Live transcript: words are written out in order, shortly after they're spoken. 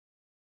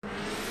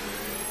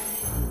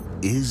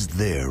Is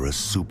there a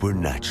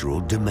supernatural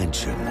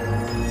dimension?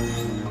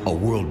 A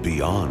world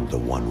beyond the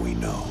one we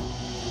know?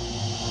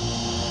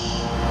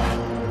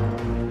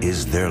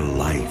 Is there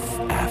life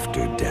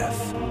after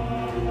death?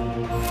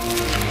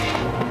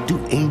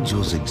 Do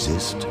angels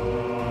exist?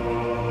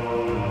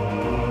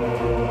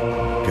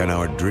 Can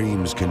our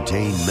dreams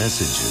contain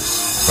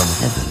messages from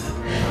heaven?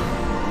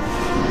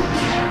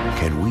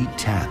 Can we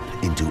tap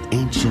into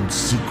ancient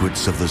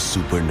secrets of the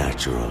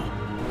supernatural?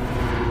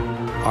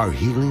 Are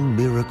healing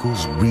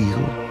miracles real?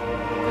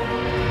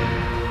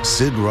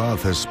 Sid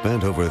Roth has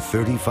spent over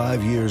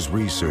 35 years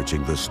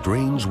researching the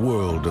strange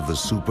world of the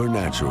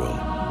supernatural.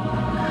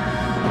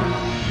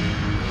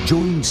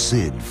 Join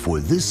Sid for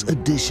this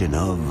edition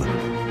of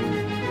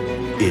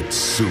It's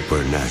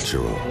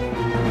Supernatural.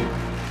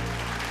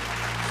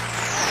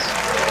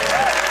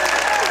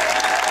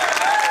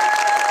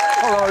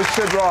 Hello,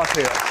 Sid Roth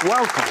here.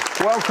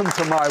 Welcome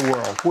to my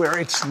world where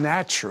it's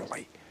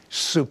naturally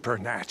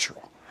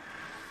supernatural.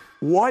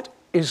 What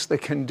is the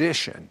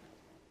condition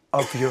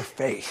of your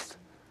faith?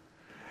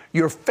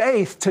 Your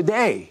faith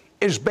today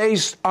is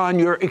based on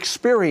your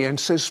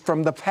experiences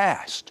from the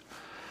past.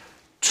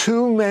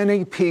 Too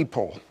many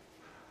people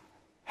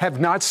have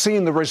not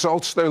seen the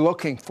results they're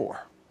looking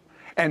for,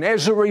 and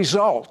as a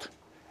result,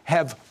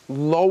 have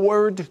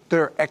lowered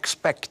their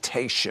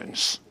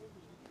expectations.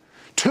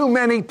 Too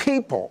many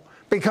people,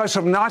 because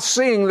of not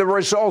seeing the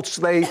results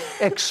they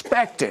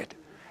expected,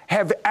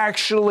 have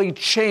actually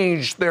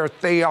changed their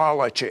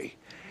theology.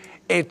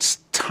 It's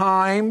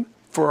time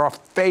for a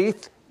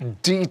faith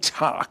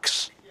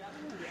detox.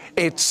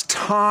 It's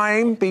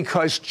time,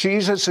 because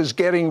Jesus is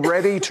getting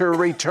ready to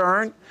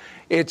return,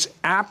 it's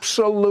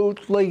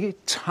absolutely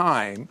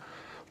time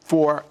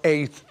for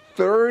a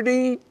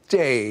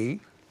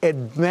 30-day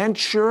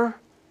adventure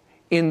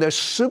in the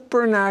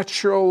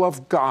supernatural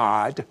of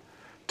God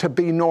to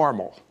be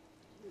normal.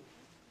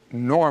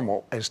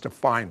 Normal as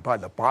defined by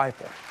the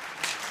Bible.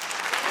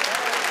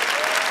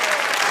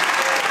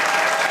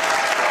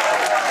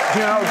 You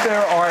know,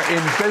 there are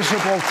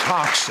invisible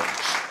toxins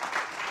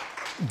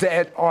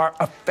that are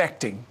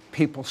affecting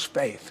people's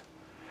faith.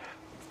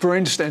 For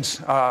instance,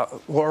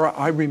 Laura,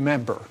 I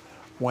remember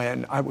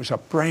when I was a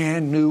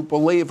brand new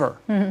believer.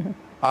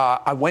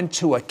 I went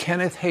to a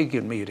Kenneth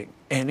Hagin meeting,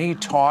 and he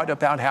taught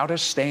about how to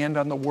stand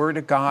on the Word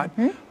of God.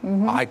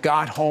 I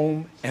got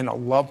home, and a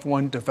loved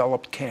one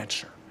developed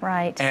cancer.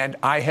 Right. And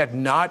I had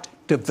not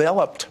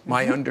developed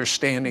my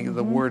understanding of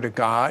the Word of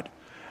God.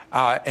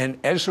 And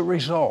as a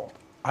result,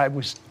 I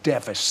was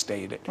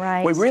devastated.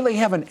 Right. We really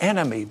have an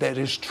enemy that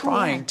is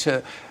trying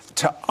to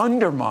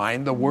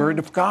undermine the Word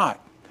of God.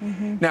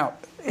 Now,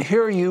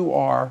 here you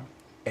are,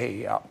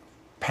 a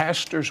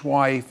pastor's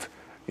wife.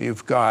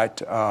 You've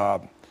got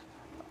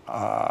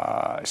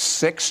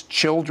 6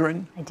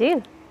 children. I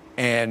do.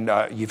 And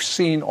you've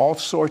seen all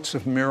sorts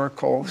of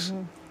miracles.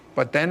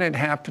 But then it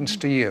happens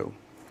to you.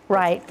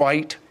 Right. The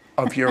fight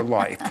of your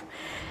life.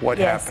 What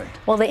happened?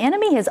 Well, the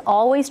enemy has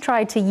always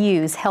tried to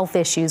use health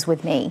issues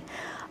with me.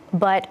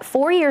 But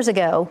 4 years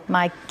ago,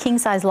 my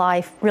king-size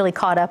life really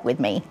caught up with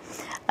me.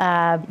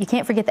 You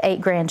can't forget the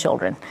 8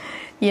 grandchildren.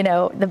 You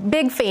know, the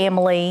big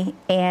family.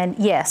 And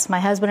yes, my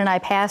husband and I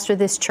pastor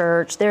this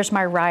church. There's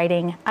my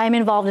writing. I'm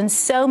involved in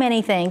so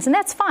many things, and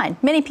that's fine.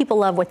 Many people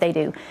love what they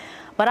do.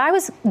 But I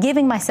was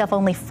giving myself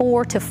only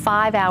 4 to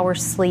 5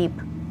 hours sleep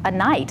a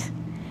night.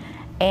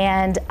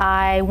 And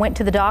I went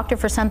to the doctor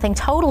for something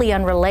totally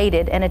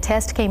unrelated, and a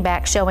test came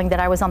back showing that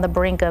I was on the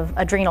brink of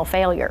adrenal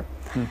failure.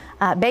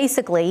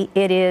 Basically,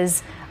 it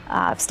is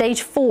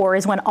stage 4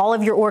 is when all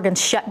of your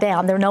organs shut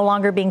down. They're no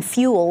longer being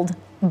fueled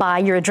by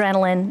your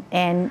adrenaline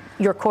and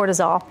your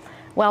cortisol.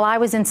 Well, I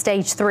was in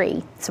stage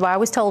 3, so I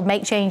was told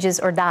make changes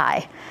or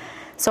die.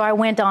 So I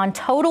went on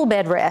total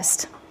bed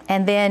rest,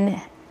 and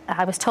then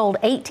I was told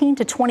 18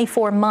 to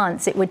 24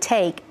 months it would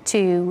take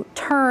to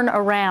turn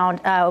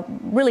around,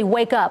 really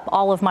wake up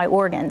all of my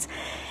organs.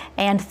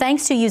 And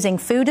thanks to using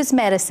food as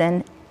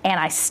medicine, and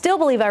I still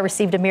believe I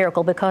received a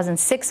miracle, because in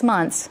 6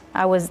 months,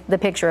 I was the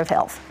picture of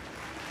health.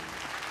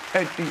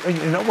 And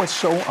you know what's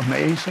so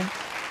amazing?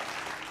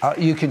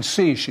 You can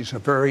see she's a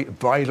very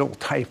vital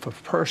type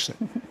of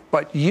person.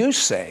 But you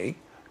say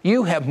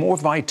you have more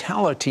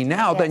vitality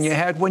now than you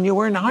had when you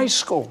were in high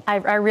school.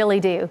 I really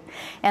do.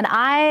 And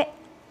I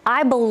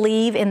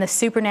believe in the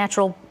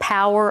supernatural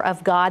power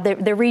of God,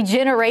 the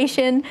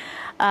regeneration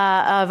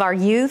of our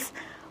youth.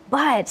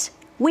 But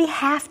we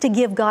have to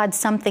give God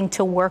something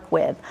to work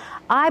with.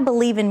 I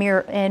believe in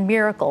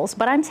miracles,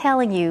 but I'm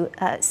telling you,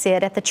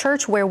 Sid, at the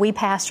church where we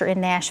pastor in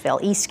Nashville,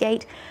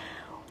 Eastgate,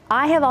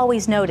 I have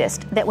always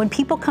noticed that when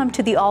people come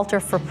to the altar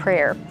for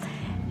prayer,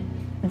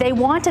 they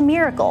want a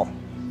miracle,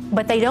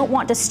 but they don't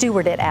want to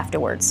steward it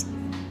afterwards.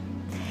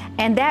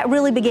 And that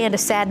really began to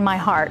sadden my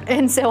heart.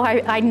 And so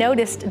I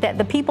noticed that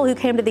the people who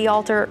came to the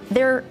altar,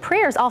 their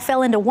prayers all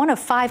fell into one of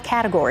 5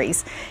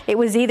 categories. It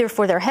was either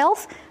for their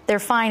health, their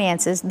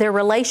finances, their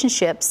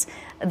relationships,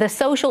 the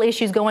social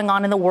issues going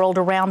on in the world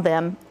around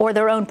them, or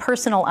their own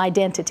personal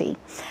identity.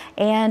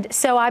 And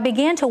so I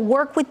began to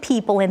work with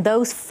people in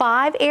those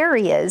 5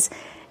 areas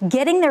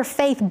getting their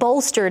faith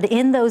bolstered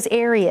in those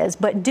areas,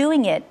 but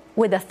doing it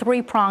with a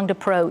three-pronged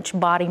approach: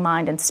 body,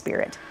 mind, and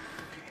spirit.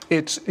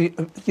 It's,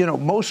 you know,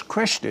 most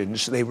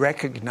Christians, they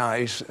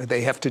recognize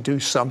they have to do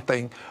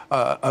something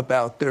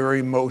about their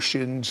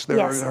emotions,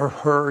 their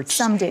hurts.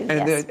 Some do,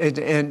 yes.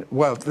 And,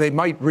 well, they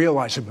might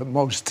realize it, but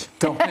most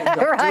don't end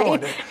up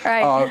doing it.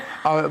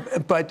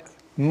 Right. But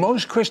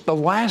most Christians, the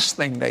last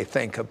thing they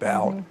think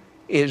about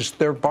is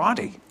their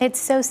body. It's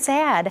so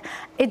sad.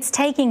 It's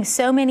taking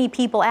so many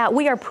people out.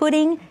 We are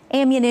putting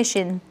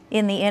ammunition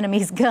in the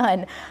enemy's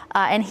gun,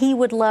 and he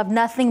would love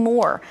nothing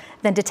more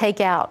than to take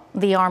out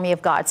the army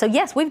of God. So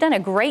yes, we've done a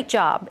great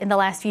job in the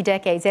last few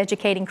decades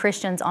educating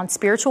Christians on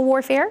spiritual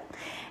warfare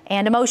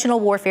and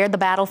emotional warfare, the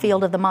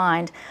battlefield of the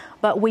mind.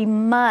 But we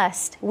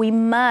must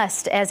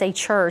as a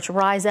church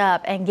rise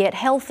up and get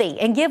healthy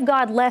and give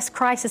God less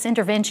crisis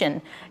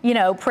intervention,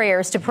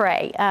 prayers to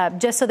pray,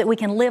 just so that we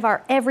can live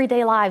our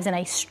everyday lives in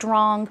a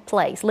strong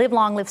place. Live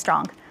long, live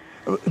strong.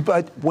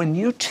 But when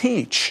you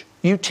teach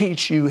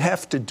you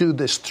have to do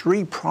this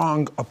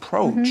three-pronged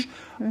approach.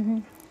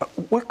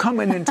 We're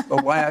coming into the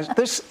last,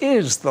 this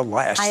is the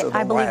last of the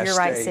I believe last you're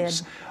right, days.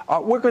 Sid.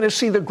 We're going to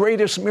see the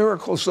greatest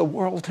miracles the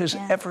world has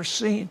ever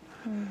seen.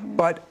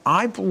 But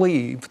I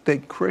believe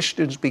that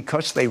Christians,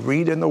 because they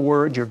read in the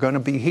Word, you're going to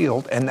be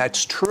healed, and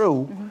that's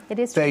true. It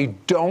is they true.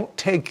 don't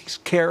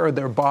take care of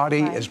their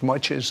body as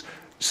much as,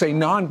 say,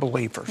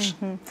 non-believers.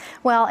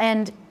 Well,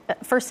 and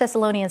 1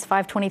 Thessalonians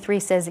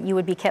 5:23 says that you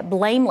would be kept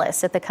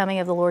blameless at the coming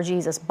of the Lord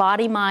Jesus,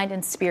 body, mind,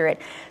 and spirit.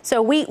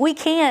 So we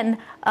can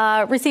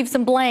receive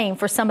some blame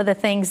for some of the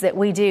things that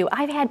we do.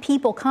 I've had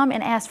people come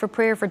and ask for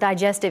prayer for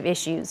digestive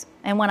issues,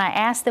 and when I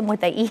ask them what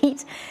they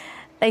eat,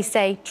 they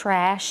say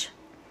trash.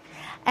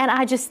 And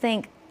I just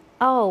think,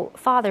 oh,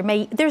 Father,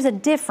 there's a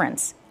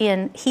difference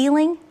in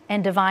healing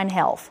and divine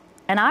health,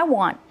 and I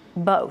want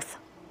both.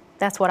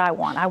 That's what I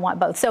want. I want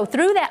both. So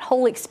through that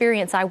whole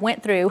experience I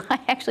went through, I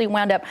actually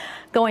wound up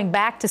going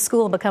back to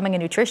school and becoming a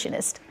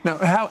nutritionist. Now,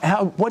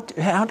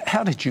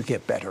 how did you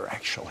get better,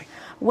 actually?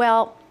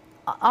 Well,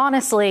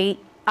 honestly,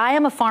 I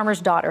am a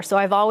farmer's daughter, so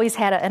I've always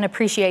had an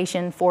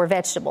appreciation for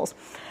vegetables.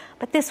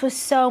 But this was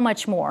so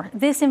much more.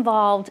 This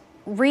involved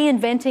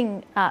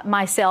reinventing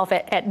myself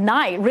at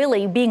night,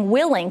 really being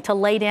willing to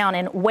lay down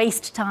and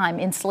waste time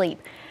in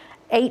sleep,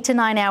 8 to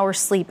 9 hours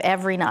sleep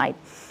every night.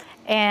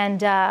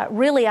 And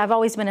really, I've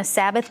always been a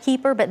Sabbath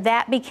keeper, but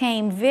that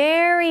became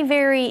very,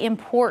 very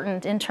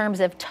important in terms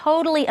of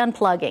totally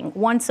unplugging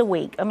once a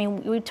week. I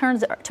mean, we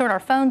turn our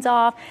phones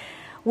off.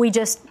 We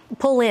just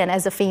pull in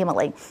as a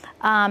family.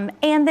 And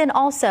then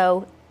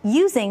also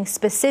using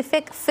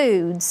specific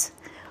foods.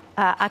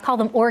 I call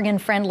them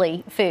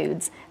organ-friendly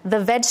foods. The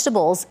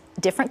vegetables,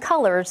 different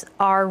colors,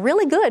 are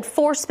really good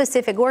for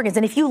specific organs.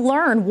 And if you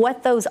learn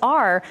what those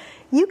are,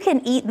 you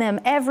can eat them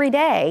every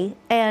day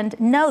and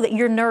know that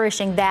you're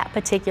nourishing that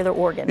particular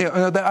organ.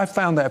 Yeah, I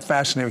found that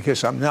fascinating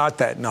because I'm not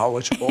that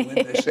knowledgeable in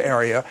this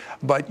area.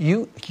 But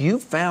you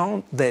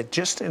found that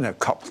just in a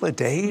couple of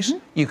days,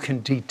 you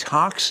can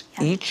detox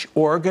each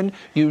organ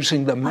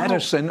using the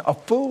medicine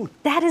of food.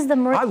 That is the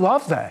miracle. I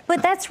love that.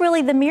 But that's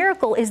really the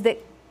miracle, is that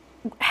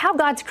how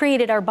God's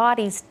created our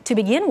bodies to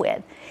begin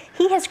with.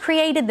 He has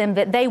created them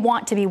that they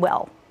want to be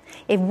well.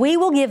 If we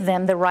will give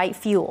them the right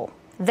fuel,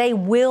 they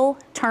will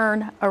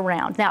turn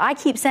around. Now, I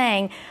keep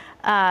saying,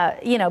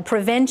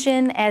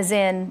 prevention, as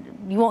in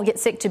you won't get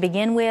sick to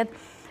begin with,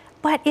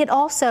 but it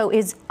also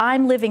is,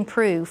 I'm living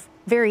proof,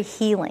 very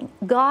healing.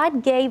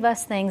 God gave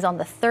us things on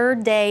the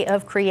third day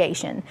of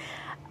creation,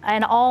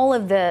 and all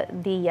of the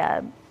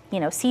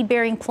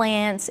seed-bearing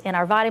plants and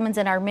our vitamins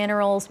and our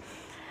minerals.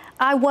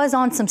 I was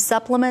on some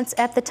supplements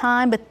at the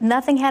time, but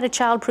nothing had a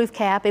child-proof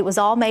cap. It was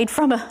all made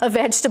from a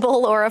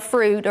vegetable or a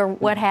fruit or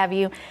what have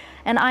you.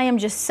 And I am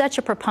just such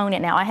a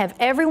proponent now. I have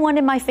everyone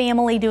in my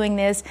family doing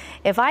this.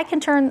 If I can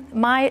turn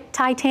my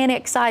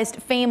Titanic-sized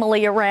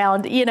family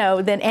around,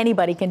 then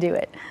anybody can do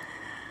it.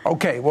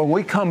 Okay, when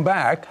we come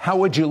back, how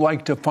would you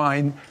like to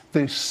find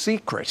the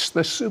secrets,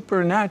 the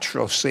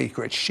supernatural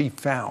secrets she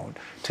found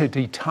to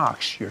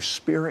detox your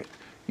spirit,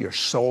 your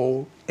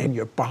soul, and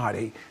your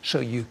body so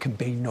you can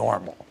be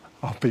normal?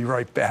 I'll be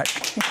right back.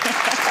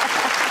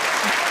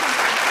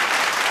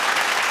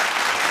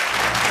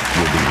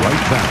 We'll be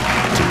right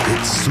back to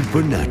It's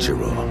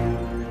Supernatural.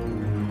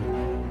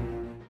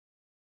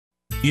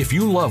 If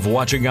you love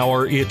watching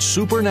our It's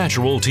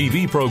Supernatural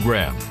TV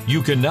program,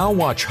 you can now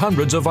watch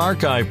hundreds of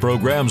archive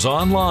programs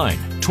online,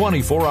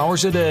 24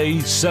 hours a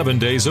day, 7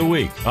 days a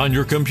week, on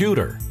your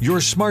computer, your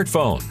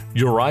smartphone,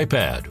 your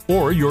iPad,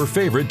 or your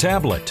favorite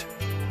tablet.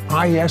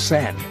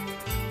 ISN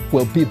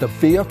will be the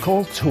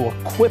vehicle to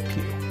equip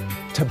you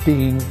to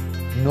being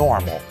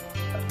normal.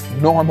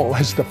 Normal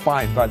as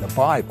defined by the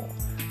Bible.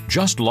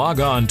 Just log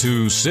on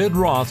to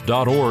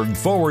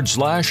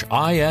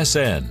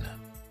sidroth.org/ISN.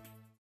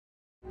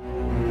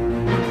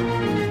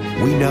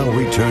 We now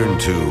return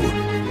to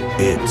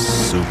It's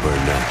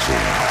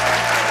Supernatural.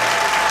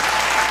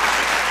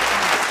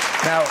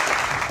 Now,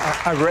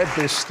 I read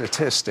this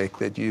statistic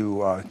that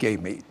you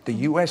gave me. The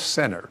U.S.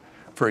 Center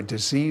for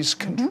Disease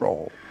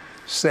Control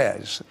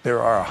says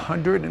there are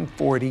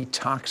 140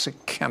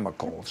 toxic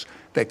chemicals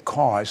that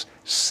cause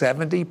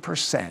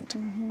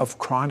 70% of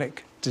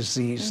chronic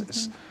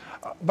diseases.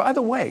 By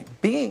the way,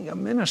 being a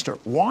minister,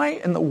 why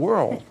in the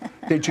world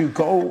did you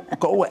go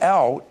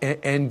out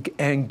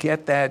and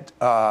get that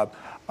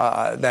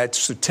that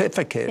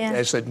certificate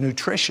as a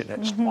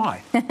nutritionist?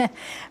 Why?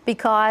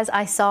 Because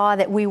I saw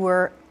that we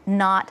were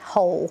not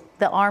whole.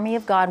 The army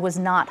of God was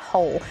not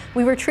whole.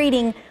 We were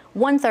treating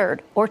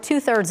 1/3 or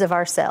 2/3 of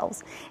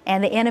ourselves,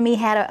 and the enemy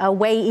had a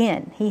way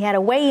in. He had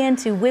a way in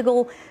to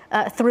wiggle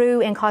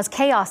through and cause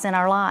chaos in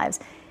our lives.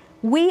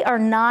 We are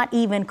not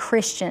even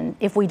Christian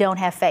if we don't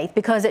have faith,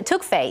 because it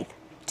took faith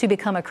to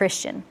become a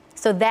Christian.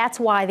 So that's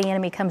why the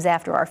enemy comes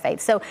after our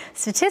faith. So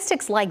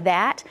statistics like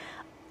that,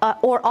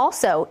 or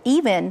also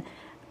even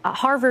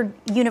Harvard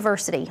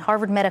University,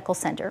 Harvard Medical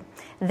Center,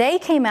 they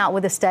came out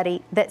with a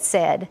study that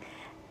said,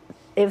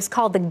 it was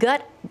called the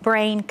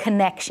gut-brain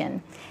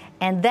connection.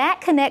 And that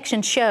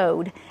connection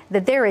showed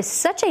that there is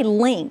such a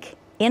link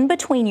in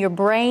between your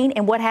brain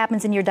and what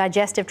happens in your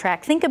digestive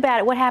tract. Think about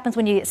it, what happens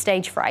when you get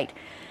stage fright?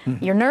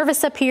 You're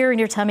nervous up here and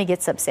your tummy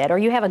gets upset, or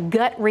you have a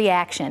gut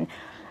reaction.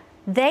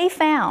 They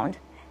found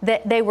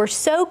that they were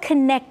so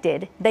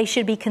connected, they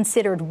should be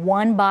considered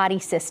one body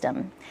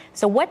system.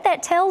 So what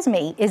that tells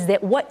me is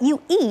that what you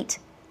eat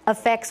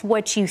affects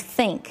what you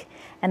think.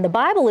 And the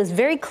Bible is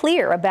very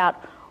clear about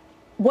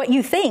what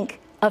you think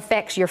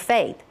affects your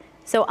faith.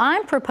 So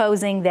I'm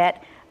proposing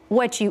that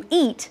what you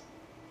eat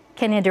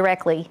can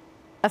indirectly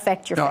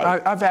affect your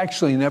faith. I've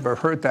actually never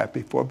heard that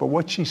before, but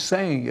what she's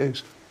saying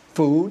is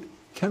food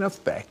can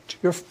affect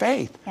your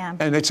faith. Yeah.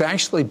 And it's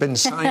actually been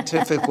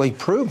scientifically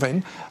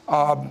proven.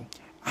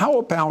 How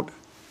about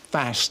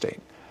fasting?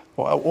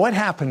 Well, what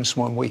happens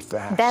when we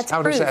fast?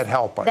 How does that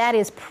help us? That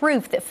is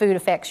proof that food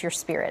affects your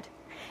spirit.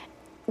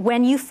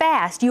 When you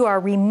fast, you are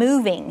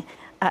removing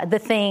the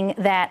thing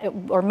that,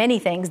 or many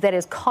things, that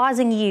is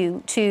causing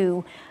you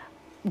to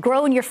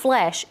grow in your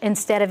flesh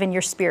instead of in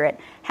your spirit.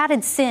 How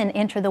did sin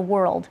enter the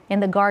world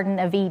in the Garden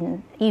of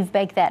Eden? Eve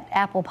baked that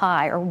apple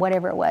pie or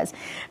whatever it was.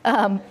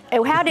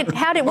 What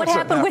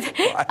happened with?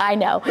 I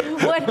know.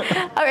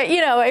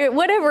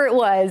 Whatever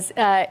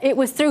it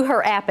was through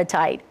her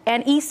appetite.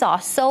 And Esau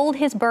sold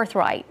his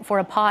birthright for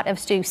a pot of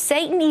stew.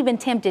 Satan even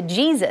tempted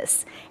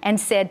Jesus and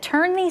said,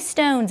 "Turn these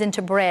stones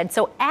into bread."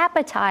 So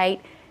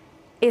appetite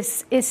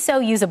is so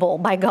usable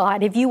by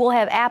God. If you will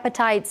have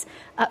appetites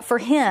for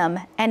Him,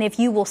 and if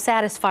you will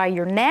satisfy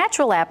your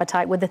natural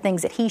appetite with the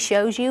things that He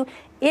shows you,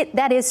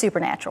 that is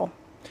supernatural.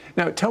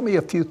 Now, tell me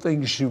a few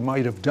things you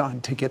might have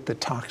done to get the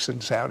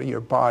toxins out of your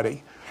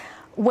body.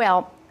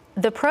 Well,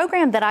 the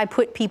program that I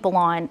put people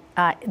on,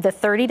 the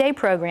 30-day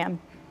program,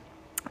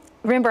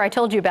 remember I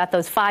told you about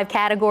those 5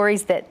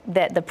 categories that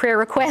the prayer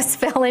requests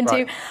fell into?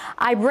 Right.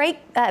 I break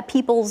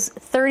people's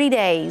 30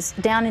 days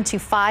down into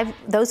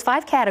those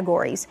 5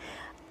 categories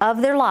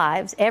of their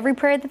lives, every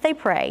prayer that they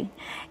pray.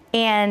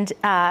 And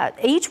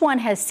each one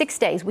has 6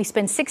 days. We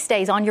spend 6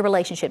 days on your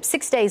relationship,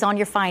 6 days on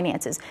your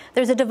finances.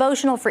 There's a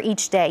devotional for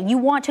each day. You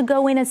want to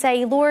go in and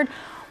say, Lord,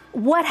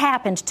 what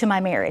happened to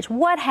my marriage?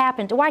 What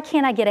happened? Why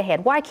can't I get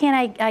ahead? Why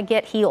can't I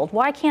get healed?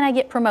 Why can't I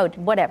get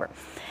promoted? Whatever.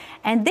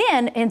 And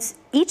then in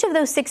each of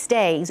those 6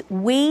 days,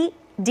 we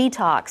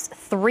detox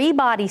 3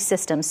 body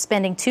systems,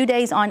 spending 2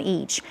 days on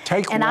each.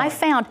 Take and one. I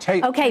found,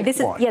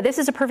 this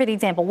is a perfect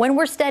example. When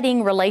we're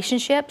studying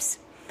relationships,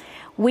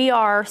 we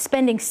are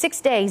spending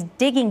 6 days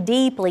digging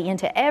deeply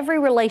into every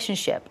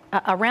relationship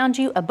around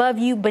you, above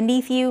you,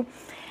 beneath you.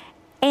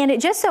 And it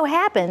just so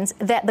happens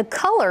that the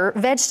color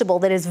vegetable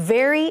that is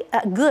very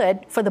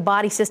good for the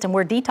body system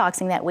we're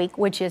detoxing that week,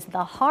 which is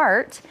the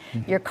heart,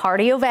 your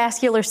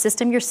cardiovascular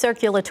system, your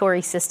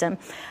circulatory system,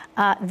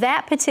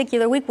 that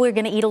particular week we're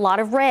going to eat a lot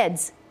of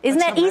reds. Isn't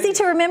that easy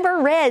to remember?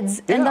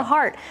 Reds in the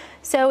heart.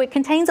 So it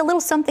contains a little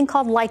something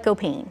called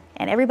lycopene.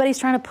 And everybody's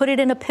trying to put it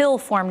in a pill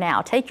form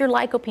now. Take your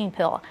lycopene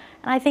pill.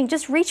 And I think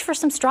just reach for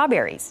some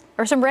strawberries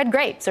or some red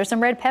grapes or some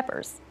red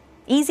peppers.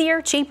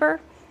 Easier, cheaper,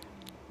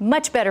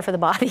 much better for the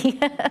body.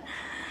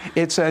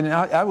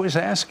 I was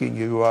asking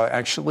you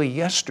actually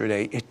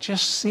yesterday, it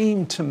just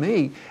seemed to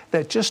me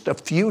that just a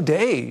few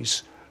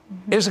days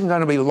isn't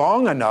going to be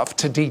long enough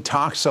to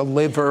detox a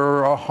liver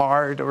or a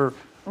heart or...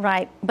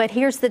 Right, but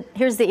here's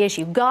the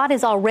issue. God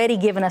has already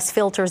given us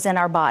filters in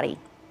our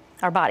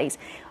bodies.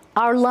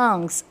 Our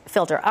lungs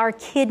filter, our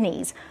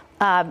kidneys,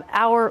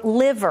 our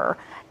liver,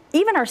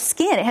 even our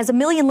skin. It has a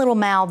million little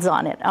mouths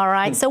on it, all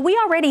right? So we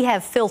already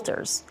have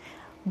filters,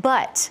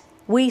 but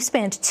we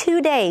spend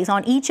 2 days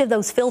on each of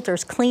those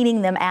filters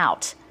cleaning them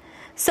out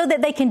so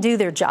that they can do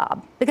their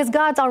job. Because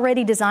God's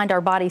already designed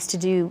our bodies to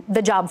do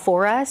the job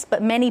for us,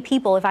 but many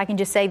people, if I can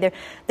just say,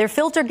 their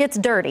filter gets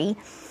dirty,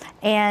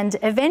 and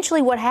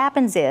eventually what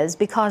happens is,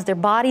 because their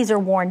bodies are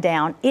worn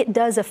down, it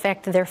does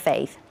affect their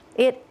faith.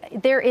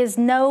 There is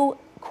no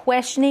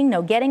questioning,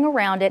 no getting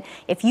around it.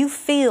 If you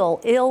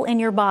feel ill in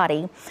your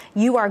body,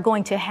 you are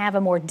going to have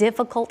a more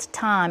difficult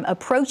time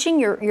approaching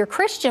your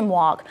Christian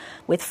walk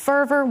with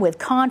fervor, with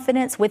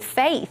confidence, with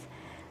faith.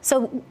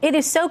 So it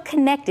is so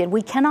connected.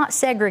 We cannot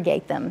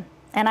segregate them.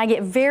 And I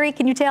get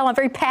can you tell I'm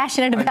very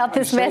passionate about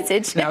this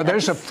message. Now,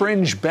 there's a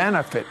fringe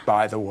benefit,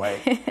 by the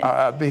way,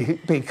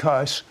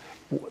 because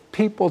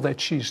people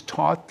that she's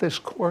taught this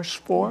course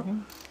for,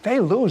 they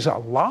lose a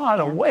lot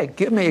of weight.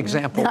 Give me an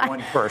example of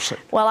one person.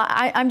 Well,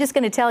 I'm just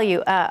going to tell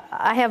you,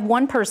 I have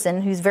one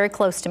person who's very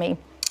close to me,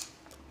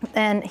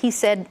 and he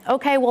said,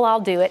 okay, well, I'll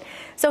do it.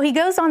 So he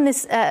goes on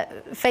this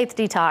faith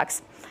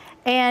detox,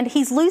 and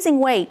he's losing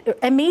weight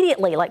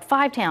immediately, like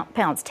 5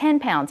 pounds, 10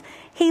 pounds.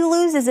 He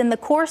loses, in the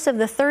course of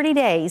the 30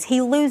 days,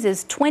 he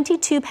loses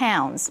 22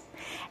 pounds.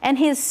 And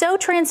he is so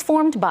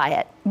transformed by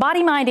it,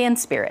 body, mind, and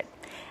spirit,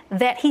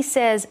 that he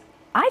says,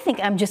 I think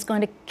I'm just going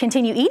to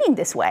continue eating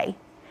this way.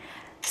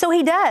 So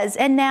he does.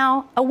 And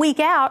now, a week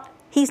out,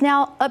 he's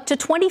now up to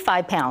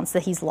 25 pounds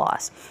that he's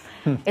lost.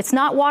 It's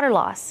not water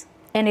loss,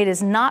 and it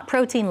is not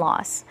protein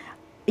loss.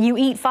 You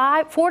eat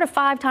 4 to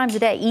 5 times a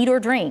day, eat or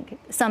drink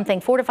something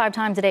 4 to 5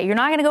 times a day. You're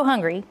not going to go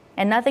hungry,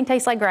 and nothing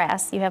tastes like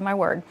grass. You have my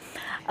word.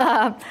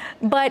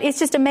 But it's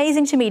just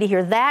amazing to me to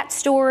hear that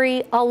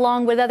story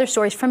along with other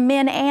stories from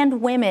men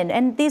and women.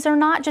 And these are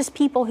not just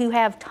people who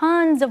have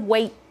tons of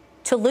weight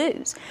to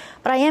lose,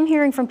 but I am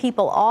hearing from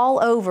people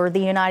all over the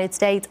United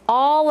States,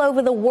 all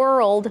over the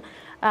world,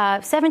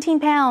 17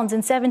 pounds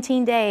in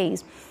 17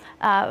 days.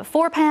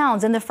 4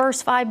 pounds in the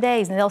first 5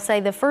 days, and they'll say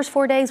the first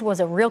 4 days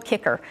was a real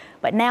kicker,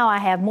 but now I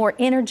have more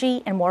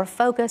energy and more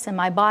focus, and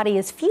my body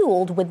is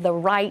fueled with the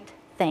right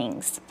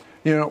things.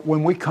 You know,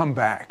 when we come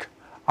back,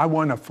 I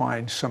want to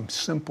find some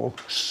simple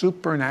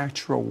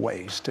supernatural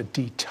ways to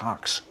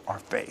detox our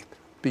faith.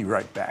 Be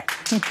right back.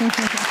 We'll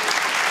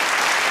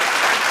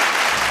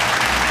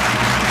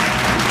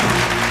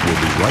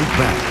be right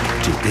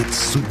back to It's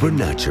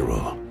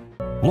Supernatural.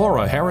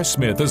 Laura Harris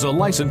Smith is a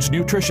licensed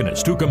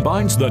nutritionist who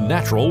combines the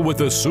natural with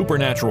the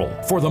supernatural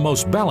for the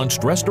most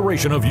balanced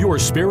restoration of your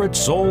spirit,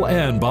 soul,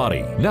 and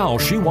body. Now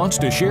she wants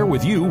to share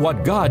with you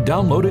what God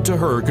downloaded to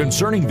her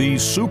concerning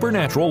these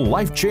supernatural,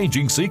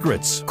 life-changing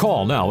secrets.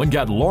 Call now and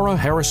get Laura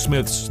Harris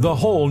Smith's The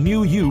Whole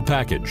New You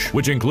package,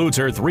 which includes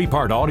her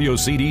 3-part audio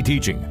CD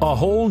teaching, A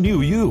Whole New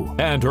You,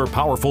 and her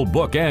powerful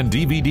book and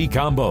DVD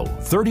combo,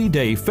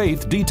 30-Day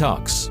Faith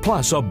Detox,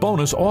 plus a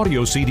bonus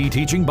audio CD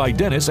teaching by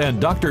Dennis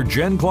and Dr.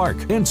 Jen Clark,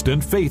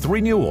 Instant Faith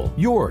Renewal.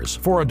 Yours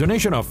for a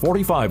donation of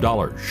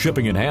 $45.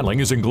 Shipping and handling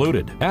is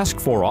included. Ask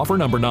for offer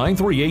number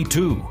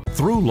 9382.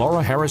 Through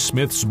Laura Harris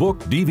Smith's book,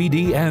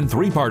 DVD, and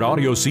 3-part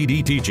audio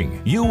CD teaching,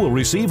 you will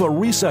receive a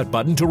reset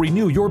button to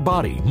renew your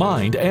body,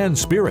 mind, and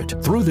spirit.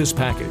 Through this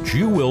package,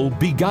 you will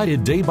be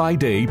guided day by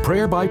day,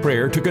 prayer by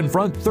prayer, to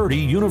confront 30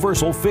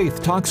 universal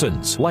faith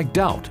toxins like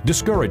doubt,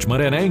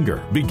 discouragement, and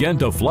anger. Begin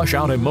to flush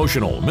out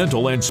emotional,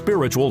 mental, and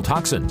spiritual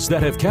toxins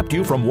that have kept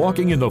you from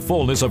walking in the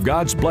fullness of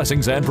God's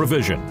blessings and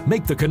provision.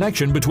 Make the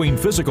connection between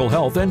physical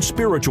health and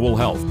spiritual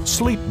health.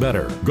 Sleep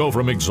better. Go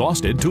from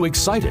exhausted to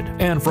excited,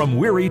 and from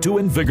weary to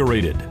invigorated.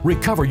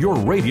 Recover your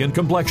radiant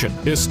complexion.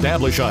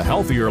 Establish a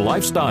healthier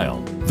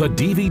lifestyle. The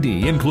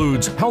DVD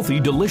includes healthy,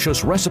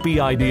 delicious recipe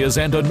ideas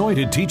and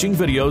anointed teaching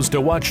videos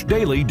to watch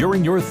daily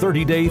during your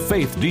 30-day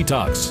faith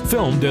detox,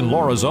 filmed in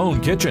Laura's own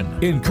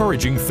kitchen,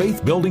 encouraging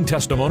faith-building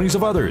testimonies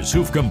of others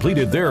who've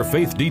completed their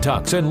faith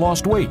detox and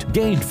lost weight,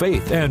 gained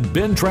faith, and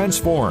been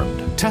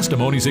transformed.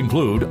 Testimonies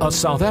include a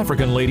South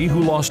African lady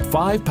who lost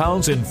 5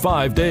 pounds in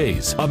 5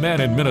 days, a man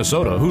in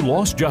Minnesota who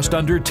lost just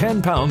under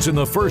 10 pounds in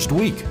the first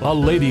week, a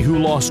lady who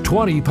lost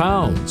 20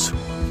 pounds.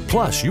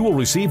 Plus, you will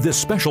receive this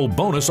special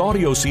bonus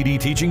audio CD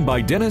teaching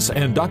by Dennis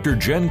and Dr.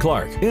 Jen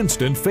Clark,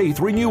 Instant Faith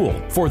Renewal,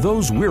 for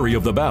those weary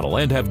of the battle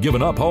and have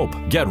given up hope.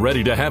 Get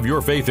ready to have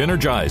your faith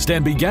energized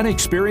and begin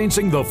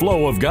experiencing the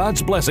flow of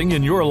God's blessing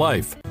in your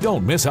life.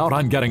 Don't miss out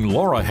on getting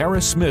Laura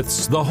Harris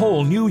Smith's The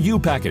Whole New You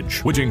package,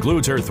 which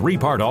includes her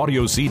 3-part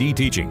audio CD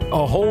teaching,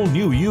 A Whole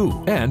New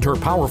You, and her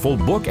powerful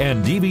book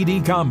and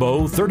DVD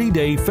combo,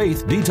 30-Day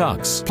Faith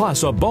Detox,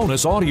 plus a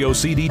bonus audio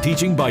CD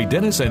teaching by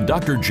Dennis and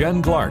Dr.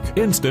 Jen Clark,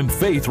 Instant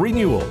Faith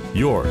Renewal.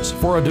 Yours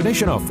for a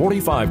donation of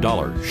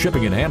 $45.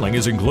 Shipping and handling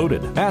is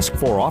included. Ask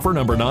for offer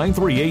number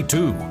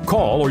 9382.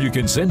 Call or you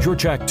can send your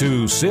check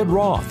to Sid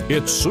Roth.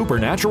 It's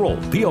Supernatural.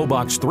 P.O.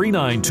 Box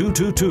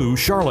 39222,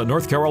 Charlotte,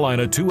 North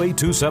Carolina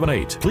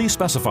 28278. Please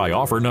specify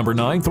offer number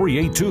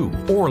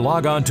 9382 or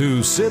log on to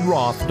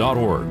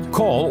sidroth.org.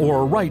 Call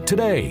or write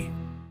today.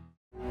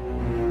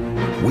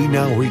 We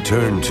now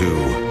return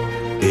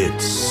to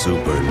It's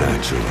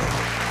Supernatural.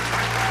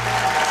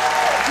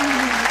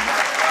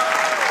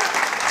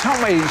 Tell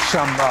me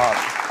some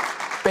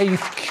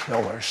faith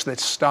killers that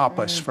stop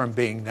us from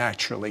being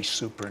naturally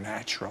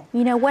supernatural.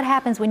 You know, what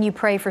happens when you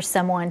pray for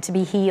someone to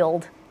be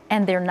healed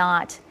and they're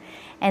not?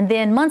 And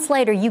then months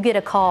later, you get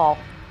a call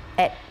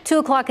at 2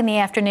 o'clock in the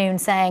afternoon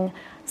saying,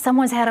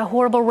 someone's had a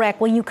horrible wreck.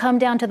 Will you come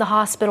down to the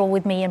hospital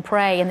with me and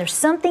pray? And there's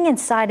something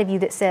inside of you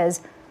that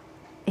says,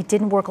 it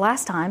didn't work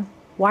last time.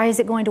 Why is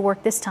it going to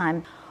work this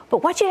time?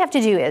 But what you have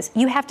to do is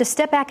you have to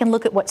step back and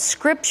look at what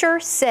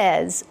Scripture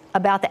says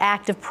about the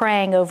act of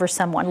praying over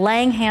someone,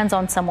 laying hands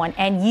on someone,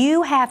 and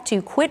you have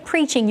to quit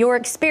preaching your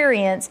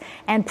experience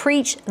and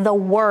preach the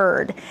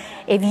Word.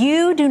 If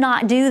you do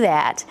not do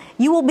that,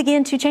 you will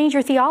begin to change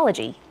your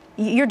theology.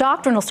 your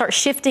doctrine will start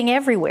shifting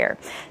everywhere.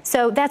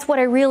 So that's what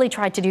I really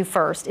tried to do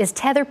first, is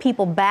tether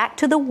people back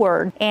to the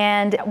Word.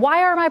 And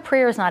why are my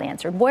prayers not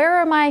answered? Where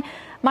are my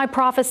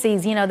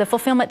prophecies, the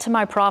fulfillment to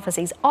my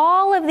prophecies?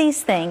 All of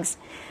these things,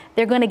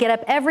 they're going to get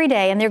up every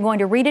day and they're going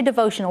to read a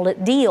devotional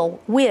that deal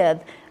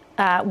with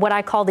what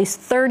I call these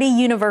 30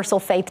 universal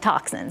faith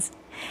toxins.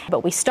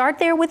 But we start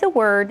there with the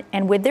Word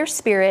and with their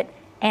spirit,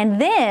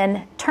 and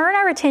then turn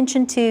our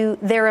attention to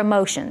their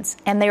emotions.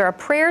 And there are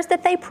prayers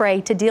that they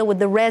pray to deal with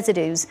the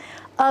residues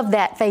of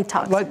that faith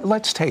toxin.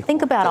 Let's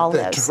think about all the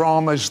those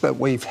traumas that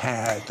we've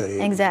had, the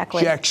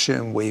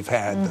rejection we've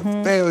had,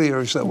 the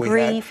failures that we had.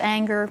 Grief,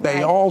 anger.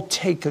 They all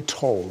take a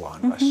toll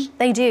on us.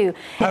 They do.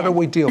 How do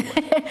we deal with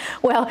it?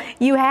 Well,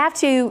 you have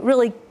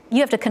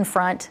to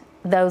confront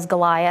those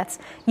Goliaths.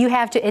 You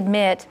have to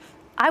admit,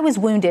 I was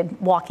wounded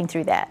walking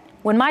through that.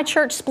 When my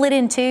church split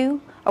in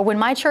two, or when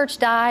my church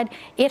died,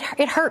 it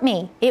hurt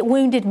me. It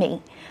wounded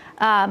me.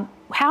 How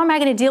am I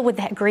going to deal with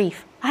that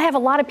grief? I have a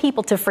lot of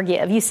people to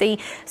forgive, you see.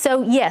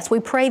 So yes, we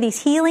pray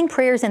these healing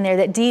prayers in there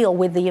that deal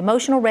with the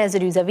emotional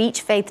residues of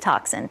each faith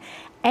toxin,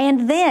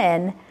 and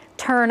then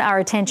turn our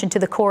attention to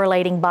the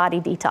correlating body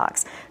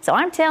detox. So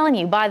I'm telling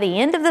you, by the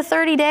end of the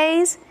 30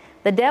 days,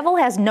 the devil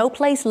has no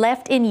place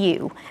left in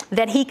you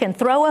that he can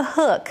throw a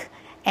hook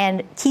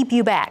and keep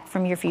you back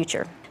from your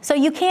future. So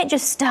you can't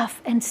just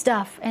stuff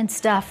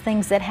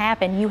things that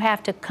happen. You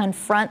have to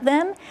confront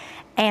them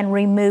and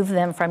remove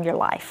them from your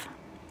life.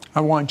 I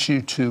want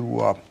you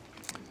to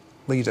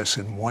lead us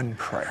in one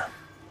prayer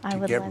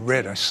to get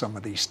rid of some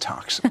of these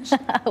toxins.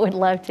 I would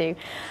love to.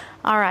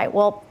 All right.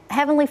 Well,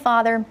 Heavenly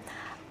Father,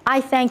 I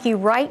thank you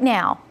right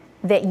now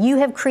that you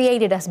have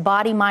created us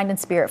body, mind, and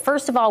spirit.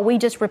 First of all, we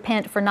just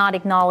repent for not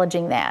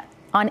acknowledging that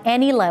on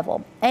any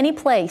level, any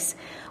place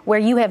where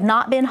you have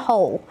not been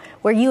whole,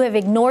 where you have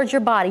ignored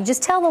your body.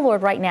 Just tell the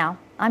Lord right now,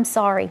 I'm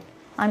sorry.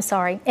 I'm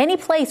sorry. Any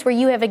place where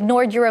you have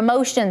ignored your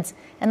emotions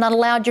and not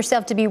allowed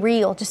yourself to be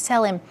real, just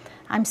tell Him,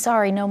 I'm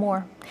sorry, no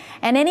more.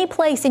 And any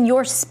place in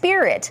your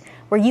spirit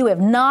where you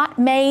have not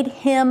made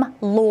Him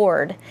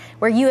Lord,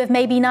 where you have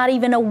maybe not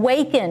even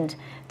awakened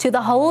to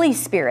the Holy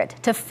Spirit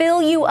to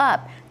fill you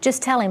up,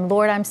 just tell Him,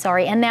 Lord, I'm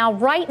sorry. And now,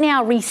 right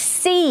now,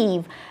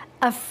 receive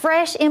a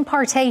fresh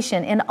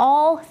impartation in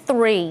all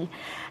three.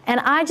 And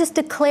I just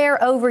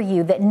declare over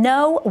you that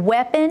no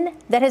weapon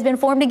that has been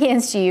formed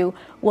against you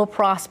will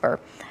prosper.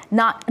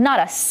 Not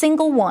a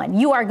single one.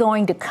 You are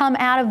going to come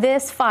out of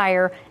this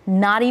fire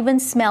not even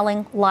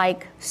smelling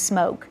like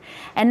smoke.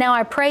 And now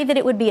I pray that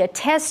it would be a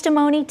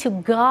testimony to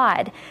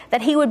God,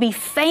 that He would be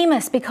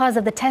famous because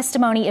of the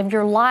testimony of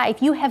your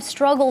life. You have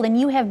struggled and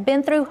you have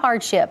been through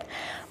hardship.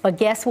 But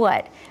guess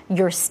what?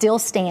 You're still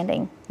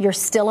standing. You're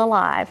still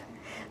alive.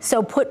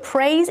 So put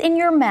praise in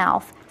your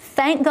mouth.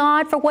 Thank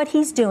God for what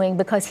He's doing,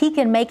 because He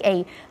can make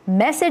a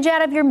message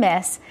out of your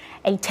mess,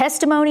 a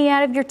testimony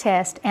out of your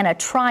test, and a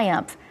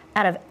triumph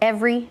out of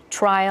every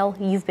trial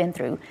you've been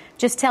through.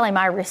 Just tell Him,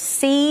 I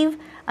receive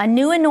a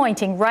new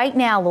anointing right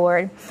now,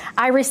 Lord.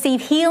 I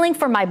receive healing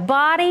for my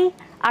body.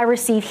 I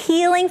receive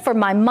healing for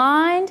my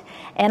mind.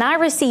 And I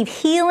receive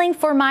healing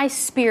for my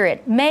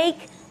spirit. Make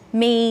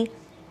me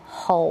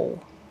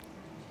whole.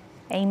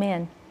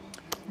 Amen.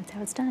 That's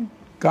how it's done.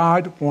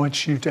 God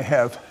wants you to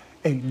have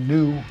a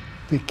new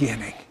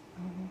beginning.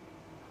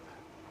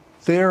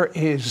 There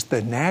is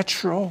the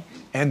natural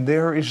and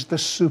there is the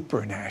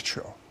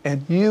supernatural.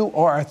 And you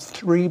are a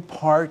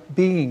three-part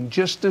being,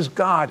 just as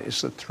God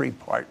is a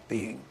three-part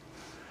being.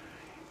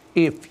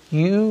 If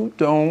you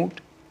don't,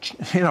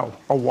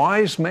 a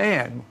wise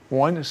man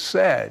once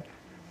said,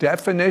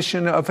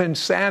 definition of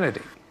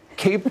insanity,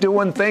 keep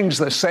doing things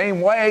the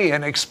same way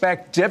and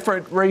expect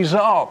different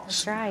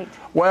results. That's right.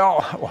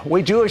 Well,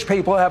 we Jewish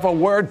people have a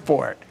word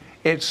for it.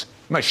 It's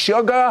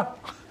meshuggah.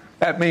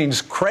 That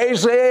means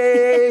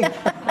crazy.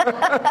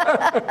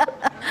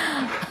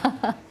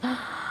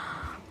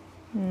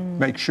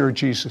 Make sure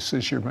Jesus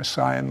is your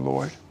Messiah and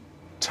Lord.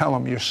 Tell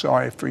Him you're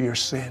sorry for your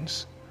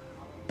sins.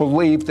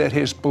 Believe that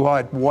His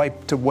blood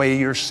wiped away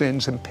your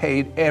sins and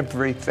paid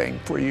everything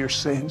for your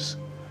sins.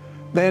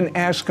 Then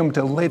ask Him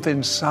to live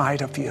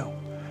inside of you.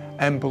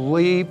 And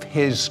believe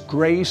His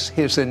grace,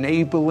 His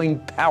enabling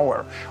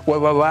power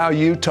will allow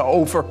you to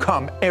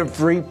overcome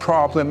every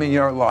problem in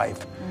your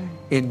life.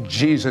 In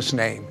Jesus'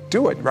 name.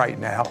 Do it right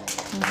now.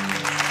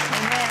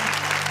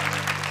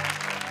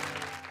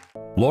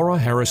 Laura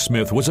Harris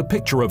Smith was a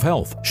picture of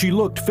health. She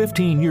looked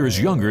 15 years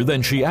younger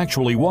than she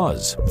actually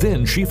was.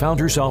 Then she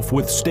found herself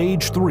with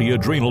stage 3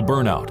 adrenal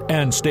burnout,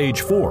 and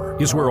stage 4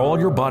 is where all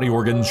your body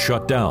organs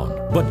shut down.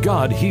 But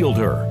God healed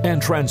her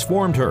and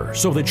transformed her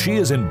so that she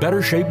is in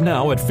better shape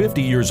now at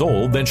 50 years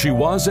old than she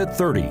was at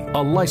 30.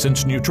 A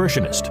licensed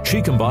nutritionist, she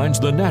combines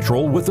the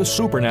natural with the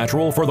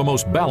supernatural for the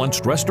most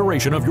balanced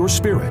restoration of your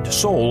spirit,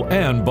 soul,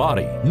 and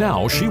body.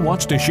 Now she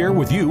wants to share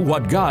with you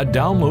what God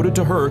downloaded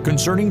to her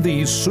concerning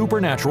these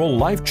supernatural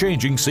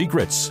life-changing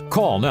secrets.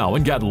 Call now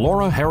and get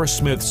Laura Harris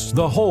Smith's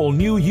The Whole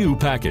New You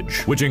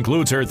package, which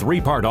includes her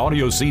 3-part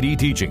audio CD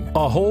teaching,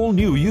 A Whole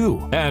New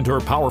You, and her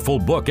powerful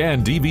book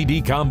and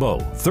DVD combo,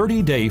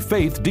 30-Day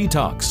Faith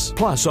Detox,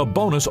 plus a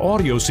bonus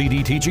audio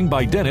CD teaching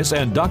by Dennis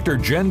and Dr.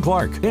 Jen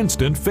Clark,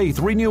 Instant Faith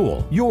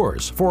Renewal.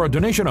 Yours for a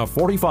donation of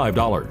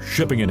 $45.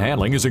 Shipping and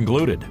handling is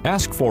included.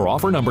 Ask for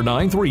offer number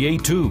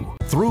 9382.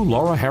 Through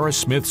Laura Harris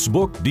Smith's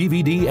book,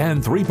 DVD,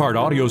 and 3-part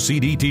audio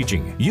CD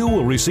teaching, you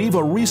will receive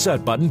a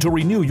reset button to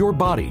renew your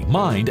body,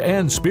 mind,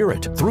 and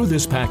spirit. Through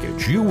this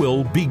package, you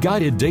will be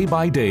guided day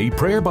by day,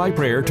 prayer by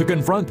prayer, to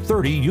confront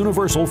 30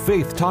 universal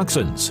faith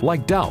toxins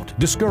like doubt,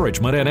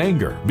 discouragement, and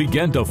anger.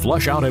 Begin to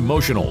flush out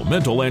emotional,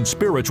 mental, and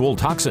spiritual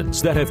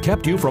toxins that have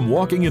kept you from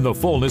walking in the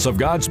fullness of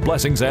God's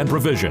blessings and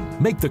provision.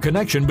 Make the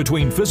connection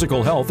between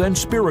physical health and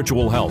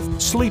spiritual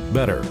health. Sleep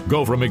better.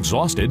 Go from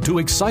exhausted to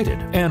excited,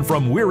 and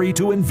from weary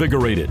to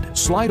invigorated.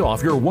 Slide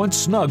off your once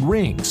snug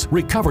rings.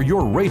 Recover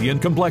your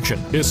radiant complexion.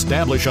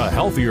 Establish a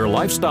healthier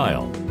lifestyle.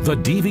 The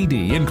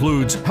DVD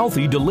includes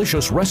healthy,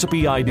 delicious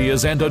recipe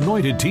ideas and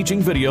anointed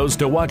teaching videos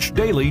to watch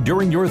daily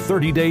during your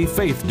 30-day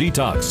faith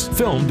detox,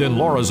 filmed in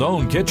Laura's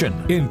own kitchen,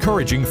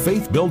 encouraging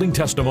faith-building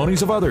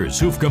testimonies of others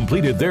who've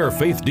completed their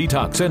faith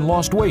detox and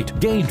lost weight,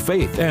 gained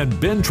faith, and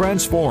been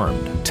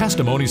transformed.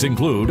 Testimonies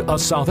include a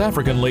South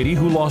African lady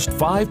who lost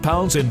 5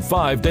 pounds in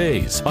 5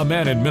 days, a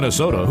man in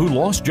Minnesota who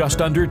lost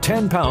just under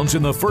 10 pounds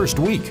in the first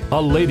week,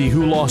 a lady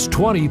who lost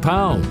 20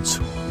 pounds.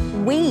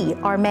 We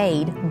are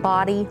made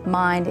body,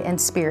 mind, and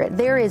spirit.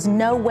 There is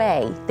no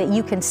way that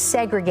you can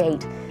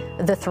segregate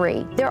the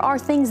three. There are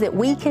things that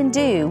we can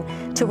do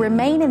to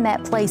remain in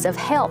that place of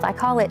health. I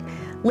call it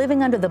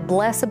living under the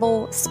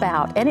blessable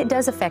spout, and it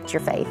does affect your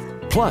faith.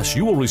 Plus,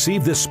 you will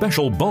receive this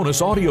special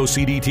bonus audio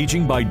CD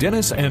teaching by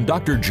Dennis and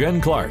Dr.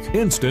 Jen Clark,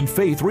 Instant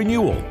Faith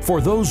Renewal,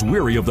 for those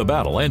weary of the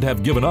battle and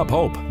have given up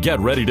hope. Get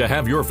ready to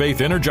have your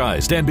faith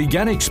energized and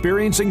begin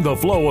experiencing the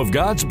flow of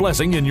God's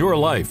blessing in your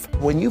life.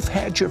 When you've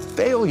had your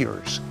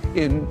failures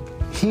in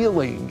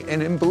healing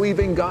and in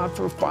believing God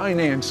for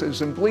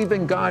finances and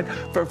believing God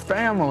for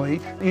family,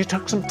 you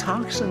took some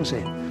toxins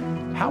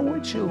in. How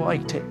would you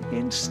like to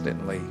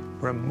instantly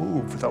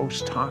remove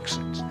those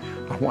toxins?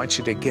 I want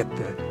you to get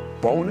the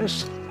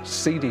bonus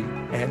CD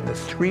and the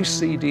 3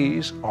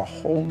 CDs, A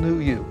Whole New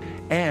You,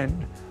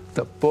 and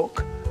the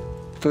book,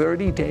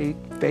 30-Day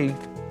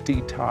Faith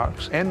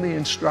Detox, and the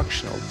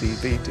instructional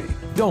DVD.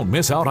 Don't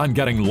miss out on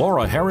getting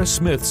Laura Harris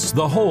Smith's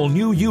The Whole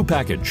New You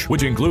package,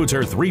 which includes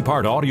her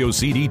 3-part audio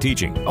CD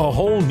teaching, A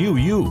Whole New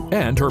You,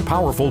 and her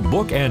powerful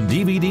book and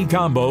DVD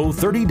combo,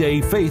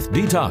 30-Day Faith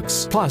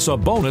Detox, plus a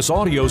bonus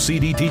audio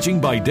CD teaching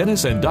by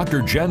Dennis and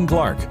Dr. Jen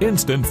Clark,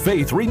 Instant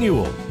Faith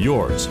Renewal.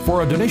 Yours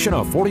for a donation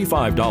of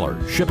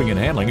 $45. Shipping and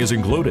handling is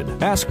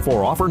included. Ask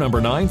for offer number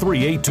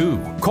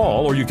 9382.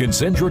 Call or you can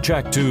send your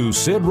check to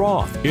Sid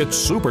Roth. It's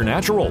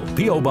Supernatural,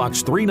 P.O.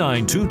 Box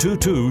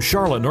 39222,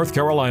 Charlotte, North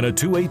Carolina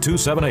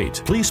 28278.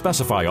 Please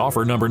specify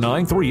offer number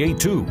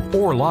 9382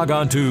 or log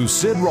on to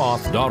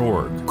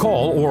sidroth.org.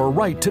 Call or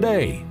write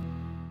today.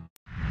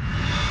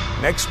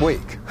 Next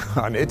week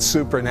on It's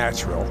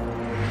Supernatural,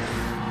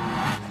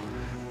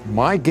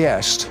 my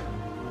guest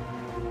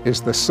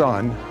is the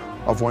son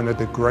of one of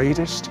the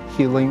greatest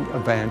healing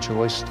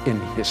evangelists in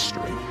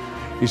history.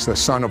 He's the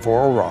son of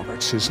Oral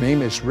Roberts. His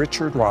name is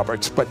Richard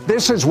Roberts. But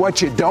this is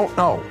what you don't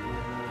know.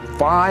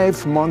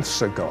 5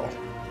 months ago,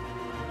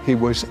 he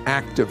was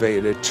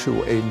activated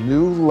to a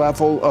new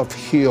level of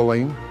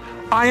healing.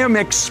 I am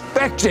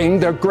expecting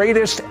the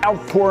greatest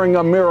outpouring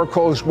of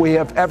miracles we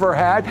have ever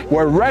had.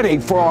 We're ready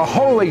for a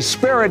Holy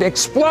Spirit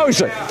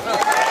explosion.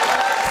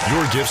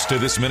 Your gifts to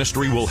this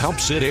ministry will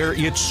help Sid air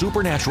It's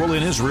Supernatural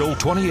in Israel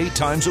 28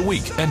 times a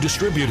week and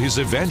distribute his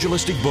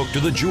evangelistic book to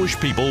the Jewish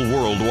people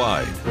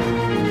worldwide.